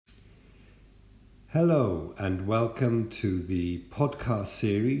Hello and welcome to the podcast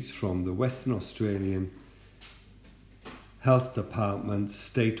series from the Western Australian Health Department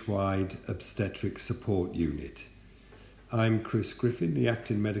Statewide Obstetric Support Unit. I'm Chris Griffin, the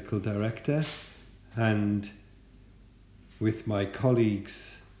Acting Medical Director, and with my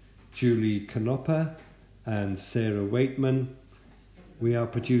colleagues Julie Canopa and Sarah Waitman, we are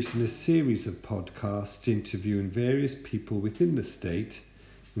producing a series of podcasts interviewing various people within the state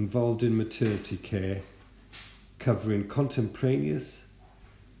involved in maternity care, covering contemporaneous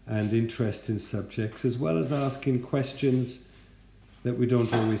and interesting subjects, as well as asking questions that we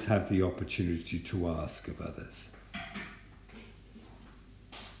don't always have the opportunity to ask of others.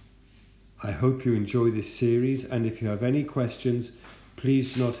 I hope you enjoy this series, and if you have any questions,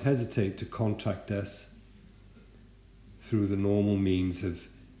 please do not hesitate to contact us through the normal means of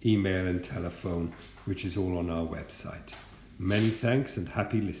email and telephone, which is all on our website. Many thanks and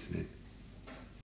happy listening.